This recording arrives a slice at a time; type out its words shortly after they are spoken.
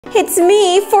It's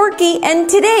me, Forky, and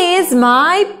today is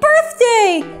my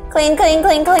birthday! Clean, clean,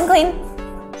 clean, clean, clean.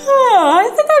 Oh, I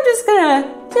think I'm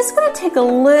just gonna take a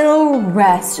little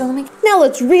rest. Now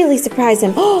let's really surprise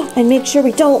him. Oh, and make sure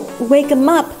we don't wake him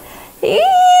up. Yeah.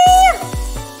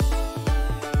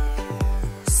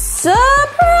 Surprise!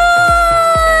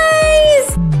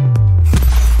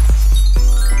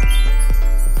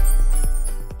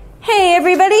 Hey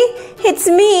everybody, it's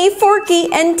me,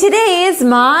 Forky, and today is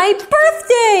my birthday!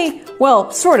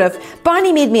 Well, sort of.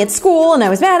 Bonnie made me at school and I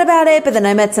was mad about it, but then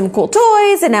I met some cool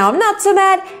toys and now I'm not so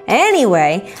mad.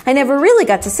 Anyway, I never really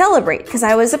got to celebrate because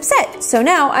I was upset. So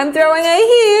now I'm throwing a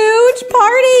huge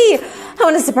party! I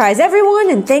want to surprise everyone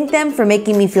and thank them for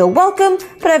making me feel welcome,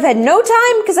 but I've had no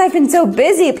time because I've been so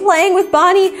busy playing with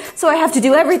Bonnie, so I have to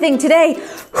do everything today.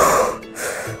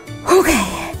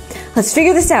 Okay. Let's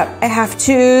figure this out. I have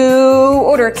to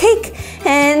order a cake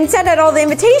and send out all the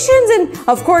invitations and,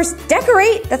 of course,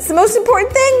 decorate. That's the most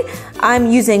important thing.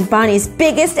 I'm using Bonnie's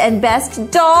biggest and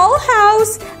best doll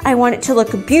house. I want it to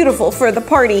look beautiful for the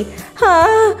party.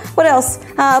 What else?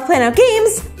 Plan out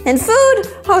games and food.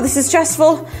 Oh, this is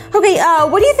stressful. Okay,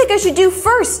 what do you think I should do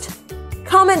first?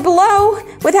 Comment below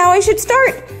with how I should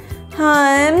start.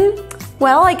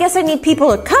 Well, I guess I need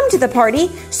people to come to the party,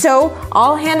 so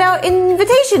I'll hand out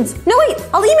invitations. No, wait,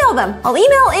 I'll email them. I'll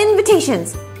email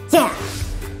invitations. Yeah.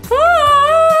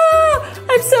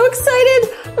 I'm so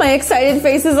excited. My excited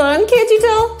face is on, can't you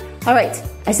tell? All right,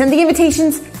 I sent the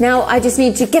invitations. Now I just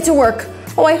need to get to work.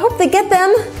 Oh, I hope they get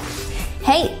them.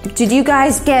 Hey, did you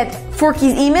guys get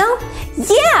Forky's email?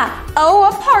 Yeah. Oh,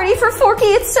 a party for Forky.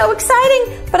 It's so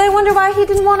exciting. But I wonder why he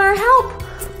didn't want our help.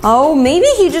 Oh, maybe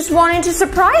he just wanted to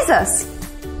surprise us.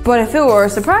 But if it were a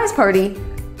surprise party,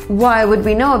 why would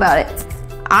we know about it?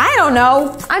 I don't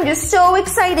know. I'm just so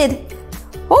excited.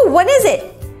 Oh, what is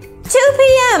it? 2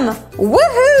 p.m.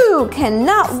 Woohoo!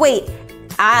 Cannot wait.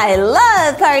 I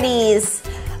love parties.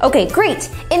 Okay,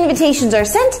 great. Invitations are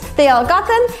sent. They all got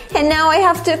them. And now I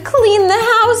have to clean the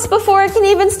house before I can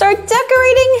even start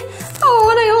decorating. Oh,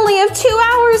 and I only have 2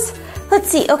 hours. Let's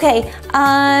see, okay,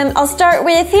 I'll start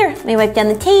with here. Let me wipe down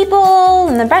the table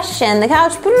and the brush and the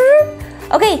couch.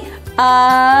 Okay,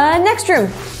 next room.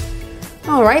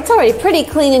 All right, it's already pretty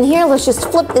clean in here. Let's just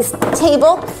flip this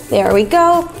table. There we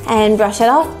go. And brush it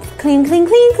off. Clean, clean,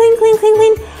 clean, clean, clean, clean,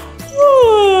 clean.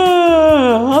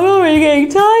 I'm already getting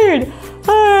tired.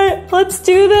 All right, let's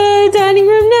do the dining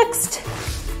room next.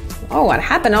 Oh, what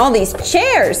happened to all these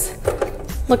chairs?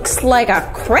 Looks like a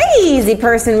crazy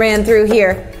person ran through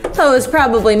here. Oh, it's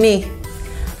probably me.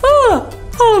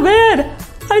 Oh man,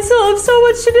 I still have so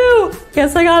much to do.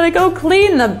 Guess I gotta go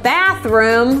clean the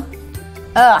bathroom.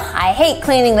 Ugh, I hate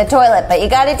cleaning the toilet, but you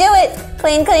gotta do it.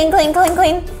 Clean, clean, clean, clean,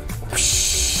 clean.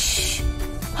 Whoosh.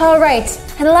 All right,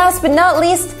 and last but not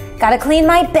least, gotta clean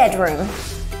my bedroom.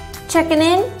 Checking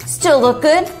in, still look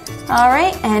good. All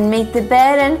right, and make the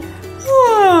bed and,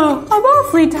 I'm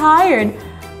awfully tired.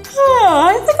 Oh,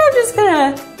 I think I'm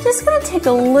just gonna take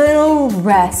a little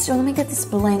rest. Oh, let me get this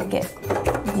blanket.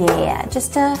 Yeah,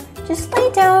 just lay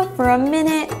down for a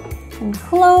minute and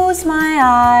close my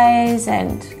eyes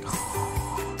and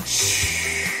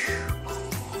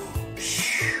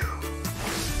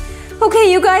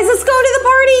okay, you guys, let's go to the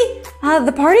party.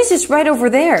 The party's just right over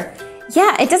there.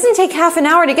 Yeah, it doesn't take half an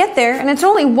hour to get there, and it's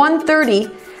only 1:30.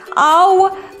 Oh,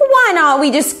 why not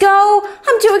we just go?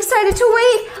 I'm too excited to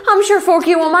wait. I'm sure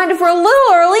Forky won't mind if we're a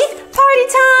little early. Party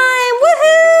time!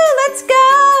 Woohoo! Let's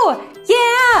go!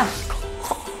 Yeah!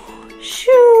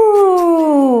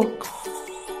 Shoo!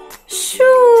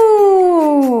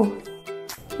 Shoo!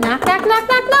 Knock, knock, knock,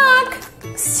 knock, knock.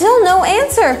 Still no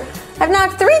answer. I've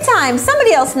knocked 3 times.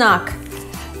 Somebody else knock.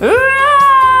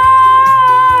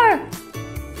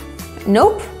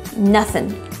 Nope,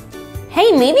 nothing.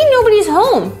 Hey, maybe nobody's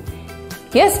home.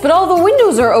 Yes, but all the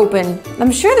windows are open.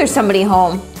 I'm sure there's somebody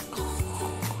home.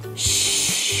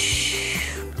 Shh.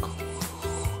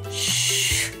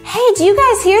 Shh. Hey, do you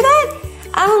guys hear that?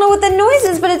 I don't know what the noise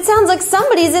is, but it sounds like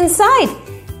somebody's inside.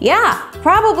 Yeah,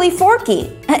 probably Forky.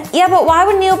 Yeah, but why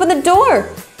wouldn't he open the door?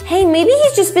 Hey, maybe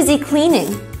he's just busy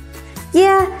cleaning.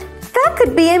 Yeah, that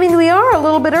could be. I mean, we are a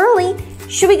little bit early.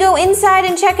 Should we go inside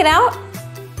and check it out?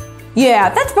 Yeah,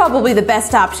 that's probably the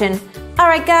best option. All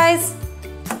right, guys.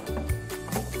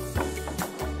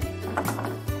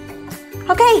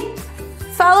 Okay,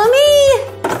 follow me.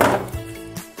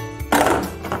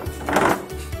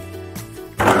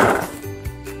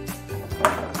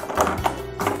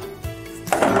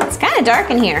 It's kind of dark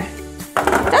in here.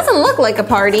 Doesn't look like a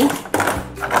party.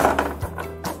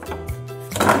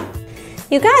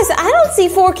 You guys, I don't see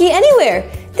Forky anywhere.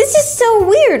 This is so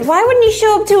weird. Why wouldn't he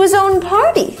show up to his own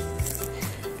party?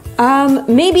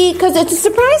 Maybe because it's a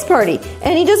surprise party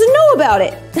and he doesn't know about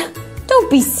it. Don't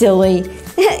be silly.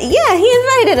 Yeah, he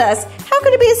invited us. How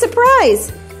could it be a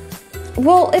surprise?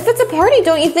 Well, if it's a party,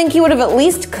 don't you think he would have at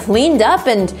least cleaned up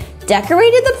and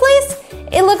decorated the place?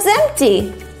 It looks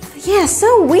empty. Yeah,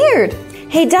 so weird.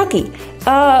 Hey, Ducky,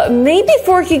 maybe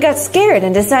Forky got scared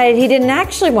and decided he didn't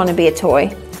actually want to be a toy.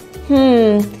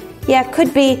 Yeah,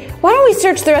 could be. Why don't we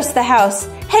search the rest of the house?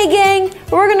 Hey, gang,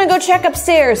 we're gonna go check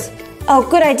upstairs. Oh,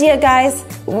 good idea, guys.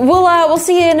 We'll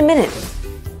see you in a minute.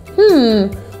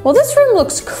 Well, this room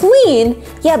looks clean.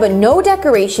 Yeah, but no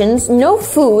decorations, no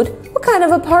food. What kind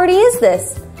of a party is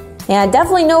this? Yeah,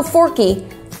 definitely no Forky.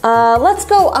 Let's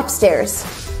go upstairs.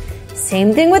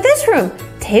 Same thing with this room.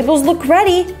 Tables look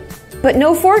ready, but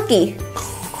no Forky.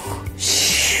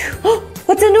 Shh.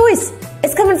 What's that noise?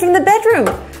 It's coming from the bedroom.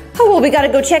 Oh, well, we gotta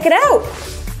go check it out.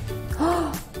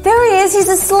 There he is. He's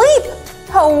asleep.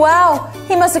 Oh, wow.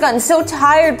 He must have gotten so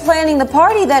tired planning the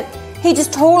party that he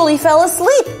just totally fell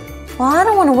asleep. Well, I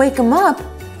don't want to wake him up.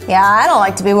 Yeah, I don't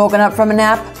like to be woken up from a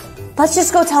nap. Let's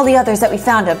just go tell the others that we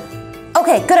found him.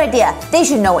 Okay, good idea. They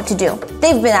should know what to do.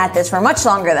 They've been at this for much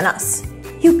longer than us.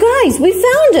 You guys, we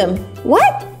found him.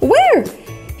 What? Where?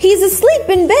 He's asleep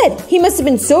in bed. He must have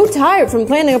been so tired from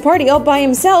planning a party all by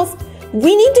himself.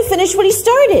 We need to finish what he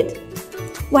started.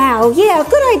 Wow, yeah,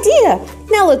 good idea.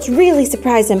 Now let's really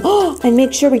surprise him and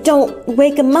make sure we don't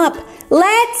wake him up.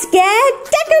 Let's get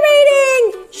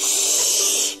decorating!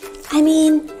 Shh!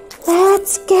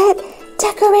 Let's get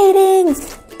decorating.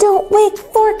 Don't wake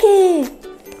Forky.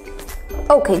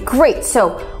 Okay, great.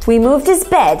 So we moved his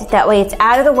bed. That way it's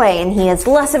out of the way and he has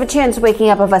less of a chance of waking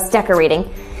up of us decorating.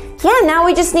 Yeah, now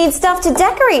we just need stuff to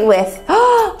decorate with.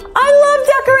 I love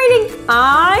decorating.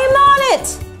 I'm on it.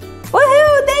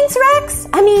 Woohoo! Thanks, Rex.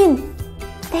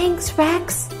 Thanks,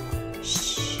 Rex.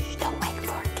 Shh, don't wake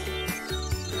Forky.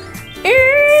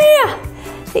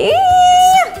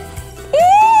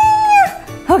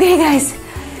 Okay, guys,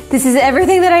 this is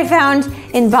everything that I found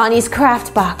in Bonnie's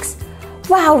craft box.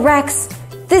 Wow, Rex,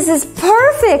 this is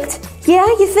perfect. Yeah,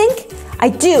 you think? I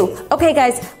do. Okay,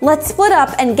 guys, let's split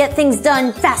up and get things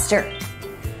done faster.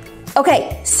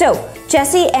 Okay, so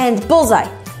Jessie and Bullseye,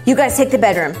 you guys take the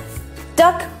bedroom.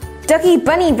 Ducky,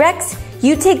 Bunny, Rex,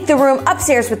 you take the room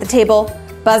upstairs with the table.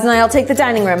 Buzz and I'll take the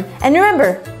dining room. And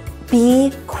remember,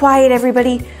 be quiet,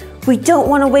 everybody. We don't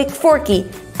want to wake Forky.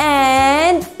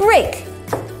 And break.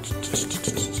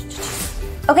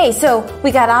 Okay, so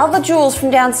we got all the jewels from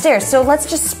downstairs, so let's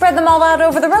just spread them all out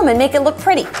over the room and make it look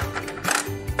pretty.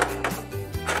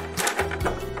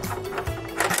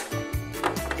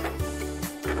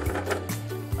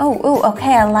 Oh,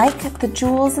 okay, I like the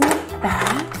jewels in the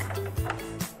back.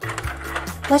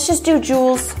 Let's just do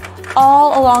jewels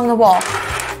all along the wall.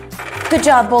 Good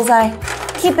job, Bullseye.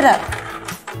 Keep it up.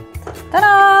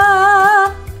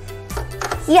 Ta-da!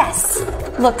 Yes,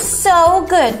 looks so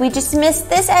good. We just missed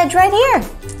this edge right here.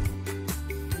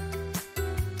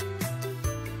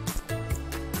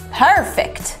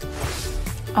 Perfect.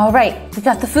 All right, we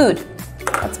got the food.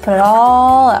 Let's put it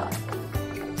all out.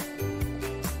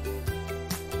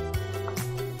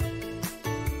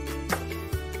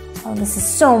 Oh, this is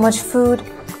so much food.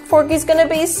 Forky's gonna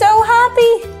be so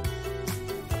happy.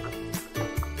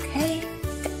 Okay,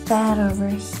 get that over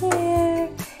here.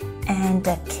 And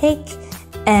a cake.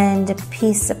 And a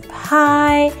piece of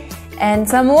pie. And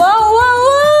some,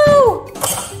 whoa!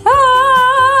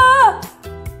 Ah!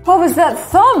 What was that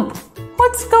thump?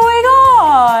 What's going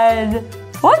on?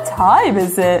 What time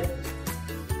is it?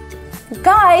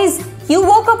 Guys, you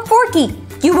woke up Forky.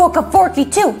 You woke up Forky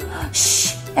too.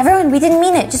 Shh, everyone, we didn't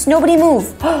mean it. Just nobody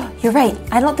move. You're right.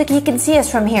 I don't think he can see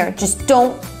us from here. Just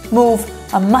don't move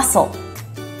a muscle.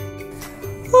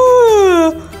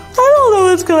 I don't know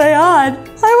what's going on.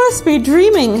 I must be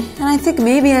dreaming. And I think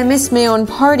maybe I missed my own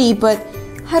party, but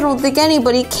I don't think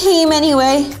anybody came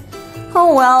anyway.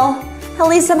 Oh well, at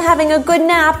least I'm having a good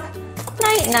nap.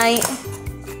 Night-night.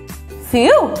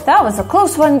 Phew, that was a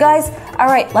close one, guys. All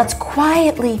right, let's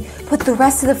quietly put the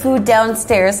rest of the food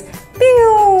downstairs.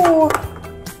 Pew!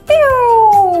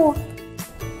 Pew!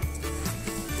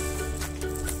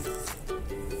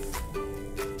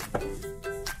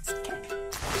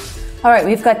 All right,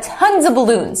 we've got tons of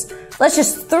balloons. Let's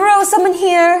just throw some in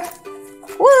here.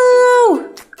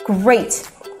 Woo! Great.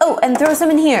 Oh, and throw some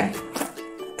in here.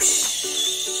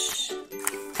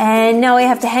 And now we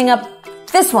have to hang up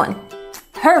this one.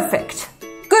 Perfect.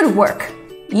 Good work.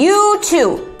 You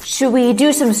too. Should we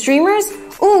do some streamers?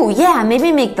 Ooh, yeah,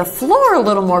 maybe make the floor a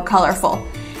little more colorful.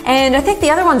 And I think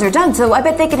the other ones are done, so I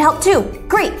bet they could help too.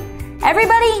 Great.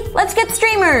 Everybody, let's get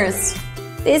streamers.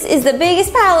 This is the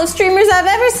biggest pile of streamers I've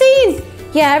ever seen.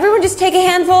 Yeah, everyone just take a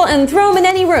handful and throw them in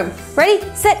any room. Ready,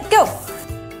 set, go.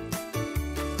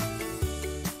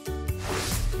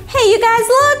 Hey, you guys,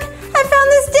 look! I found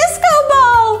this disco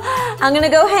ball! I'm gonna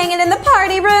go hang it in the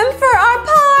party room for our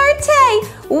party!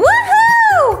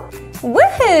 Woohoo!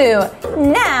 Woohoo!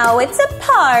 Now it's a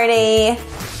party!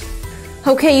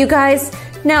 Okay, you guys,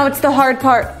 now it's the hard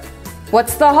part.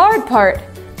 What's the hard part?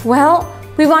 Well,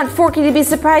 we want Forky to be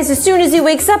surprised as soon as he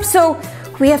wakes up, so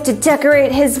we have to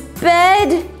decorate his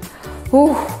bed.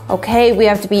 Ooh, okay, we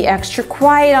have to be extra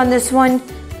quiet on this one.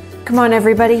 Come on,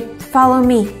 everybody, follow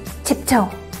me. Tiptoe.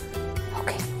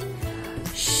 Okay.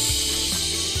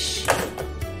 Shh.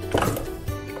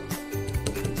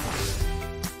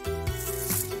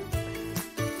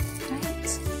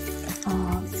 Right.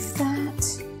 All that.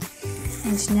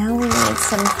 And now we need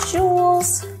some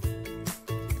jewels.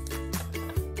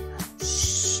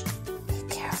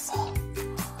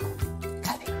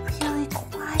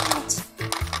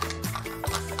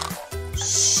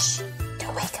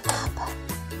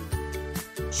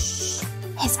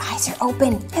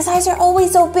 Open. His eyes are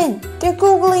always open. They're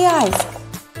googly eyes.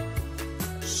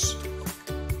 Shh.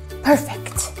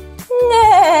 Perfect.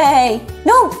 Nay!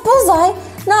 No, bullseye!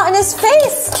 Not in his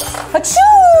face!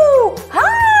 Achoo!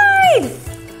 Hide!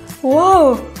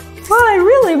 Whoa! Well, I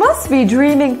really must be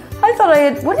dreaming. I thought I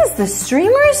had... What is this,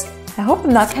 streamers? I hope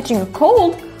I'm not catching a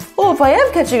cold. Well, if I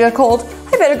am catching a cold,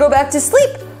 I better go back to sleep.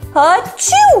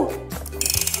 Achoo!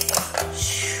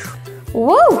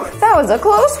 Whoa, that was a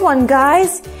close one,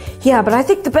 guys. Yeah, but I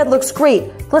think the bed looks great.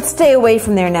 Let's stay away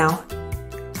from there now.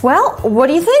 Well, what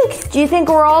do you think? Do you think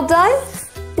we're all done?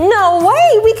 No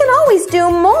way, we can always do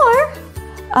more.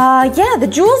 Yeah, the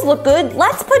jewels look good.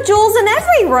 Let's put jewels in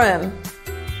every room.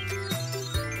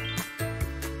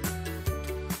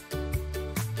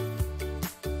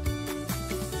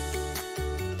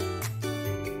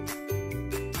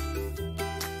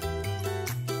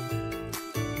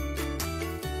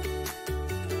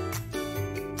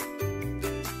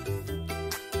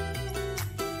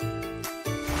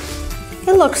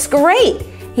 It looks great.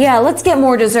 Yeah, let's get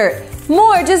more dessert.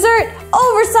 More dessert,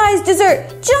 oversized dessert,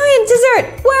 giant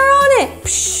dessert. We're on it.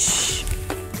 Psh.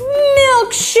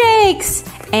 Milkshakes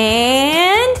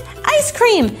and ice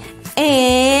cream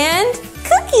and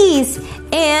cookies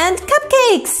and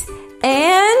cupcakes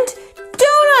and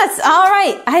donuts. All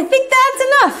right, I think that's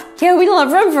enough. Yeah, we don't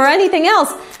have room for anything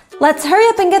else. Let's hurry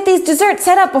up and get these desserts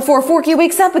set up before Forky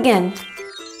wakes up again.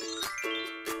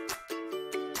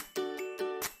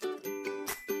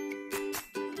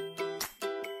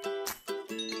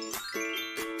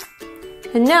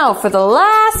 And now for the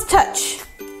last touch.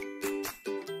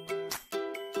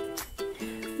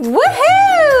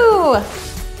 Woohoo!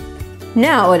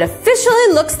 Now it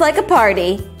officially looks like a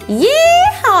party.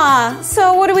 Yeehaw!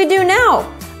 So what do we do now?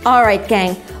 All right,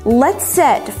 gang, let's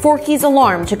set Forky's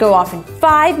alarm to go off in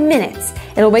 5 minutes.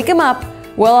 It'll wake him up,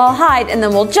 we'll all hide, and then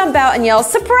we'll jump out and yell,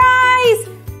 surprise!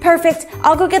 Perfect,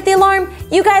 I'll go get the alarm.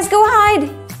 You guys go hide.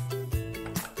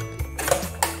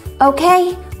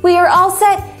 Okay, we are all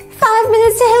set. 5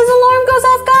 minutes till his alarm goes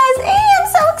off, guys. Hey, I'm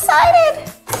so excited.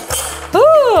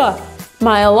 Ooh,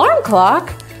 my alarm clock?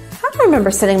 I don't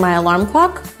remember setting my alarm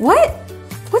clock. What?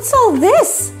 What's all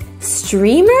this?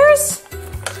 Streamers?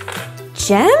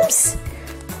 Gems?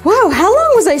 Wow, how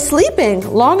long was I sleeping?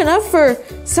 Long enough for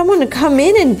someone to come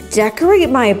in and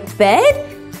decorate my bed?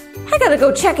 I gotta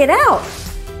go check it out.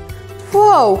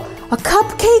 Whoa, a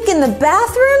cupcake in the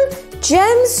bathroom?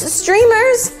 Gems,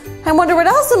 streamers? I wonder what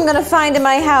else I'm gonna find in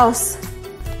my house.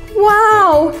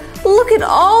 Wow, look at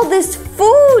all this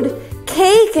food.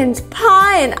 Cake and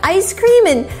pie and ice cream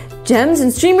and gems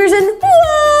and streamers and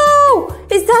whoa!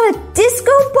 Is that a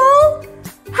disco ball?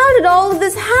 How did all of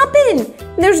this happen?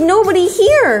 There's nobody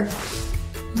here.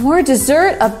 More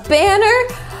dessert, a banner,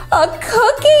 a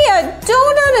cookie, a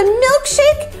donut, a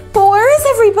milkshake. But where is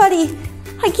everybody?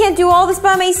 I can't do all this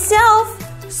by myself.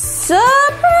 Surprise!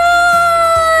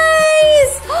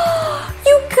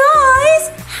 You guys,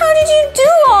 how did you do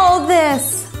all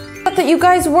this? I thought that you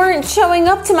guys weren't showing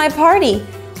up to my party.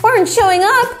 Weren't showing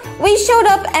up? We showed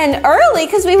up and early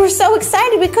because we were so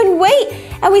excited we couldn't wait.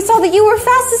 And we saw that you were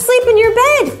fast asleep in your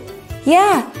bed.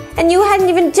 Yeah, and you hadn't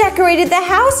even decorated the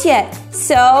house yet.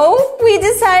 So we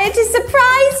decided to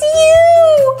surprise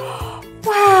you.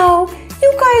 Wow,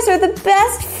 you guys are the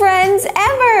best friends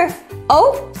ever.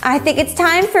 Oh, I think it's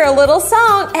time for a little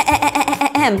song.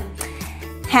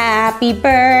 Happy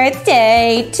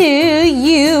birthday to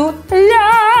you,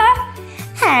 la.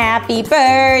 Happy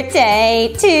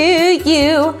birthday to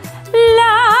you,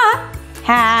 la.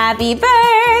 Happy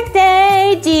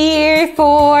birthday, dear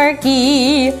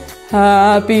Forky.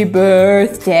 Happy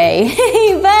birthday.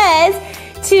 Hey, Buzz,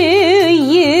 to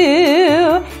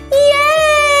you.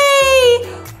 Yay!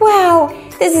 Wow,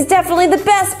 this is definitely the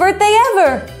best birthday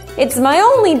ever. It's my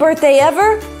only birthday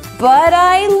ever, but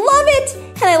I love it.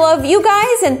 And I love you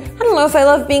guys, and I don't know if I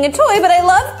love being a toy, but I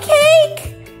love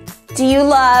cake. Do you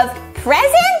love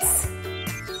presents?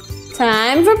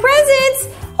 Time for presents.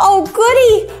 Oh,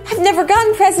 goody. I've never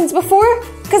gotten presents before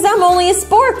because I'm only a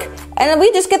spork, and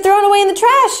we just get thrown away in the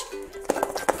trash.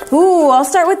 Ooh, I'll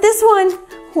start with this one.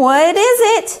 What is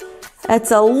it?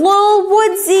 It's a little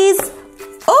woodsies.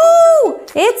 Oh,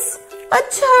 it's a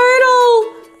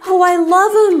turtle. Oh, I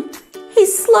love him.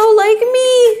 He's slow like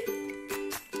me.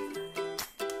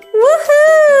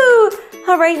 Woohoo!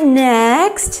 All right,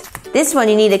 next. This one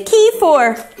you need a key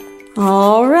for.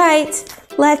 All right,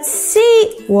 let's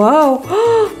see. Whoa,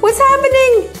 what's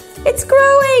happening? It's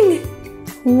growing.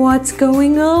 What's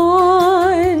going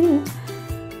on?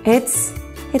 It's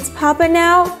popping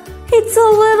out. It's a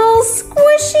little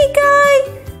squishy guy.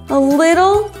 A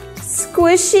little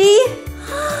squishy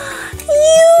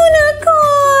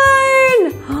unicorn.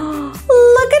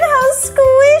 Look at how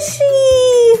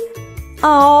squishy.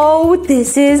 Oh,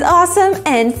 this is awesome.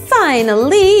 And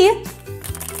finally,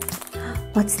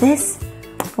 what's this?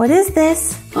 What is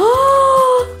this?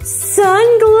 Oh,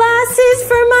 sunglasses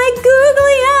for my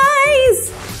googly eyes.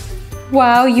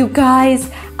 Wow, you guys,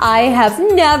 I have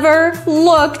never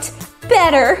looked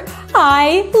better.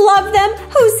 I love them.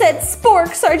 Who said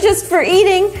sporks are just for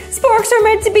eating? Sporks are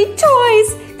meant to be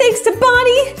toys. Thanks to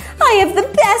Bonnie, I have the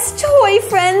best toy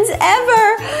friends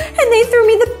ever. And they threw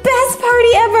me the best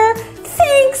party ever.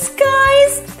 Thanks,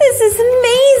 guys. This is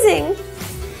amazing.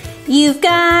 You've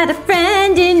got a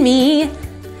friend in me.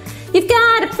 You've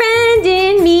got a friend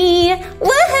in me.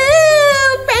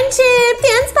 Woohoo! Friendship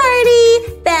dance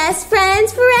party. Best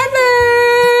friends forever.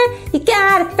 You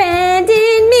got a friend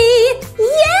in me.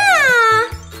 Yeah!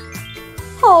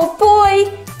 Oh boy,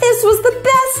 this was the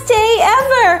best day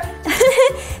ever.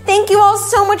 Thank you all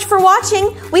so much for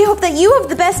watching. We hope that you have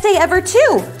the best day ever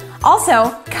too.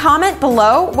 Also, comment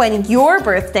below when your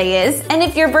birthday is, and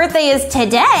if your birthday is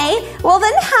today, well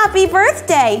then happy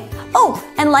birthday! Oh,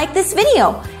 and like this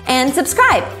video, and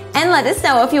subscribe, and let us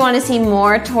know if you want to see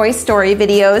more Toy Story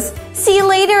videos. See you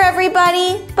later,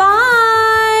 everybody! Bye!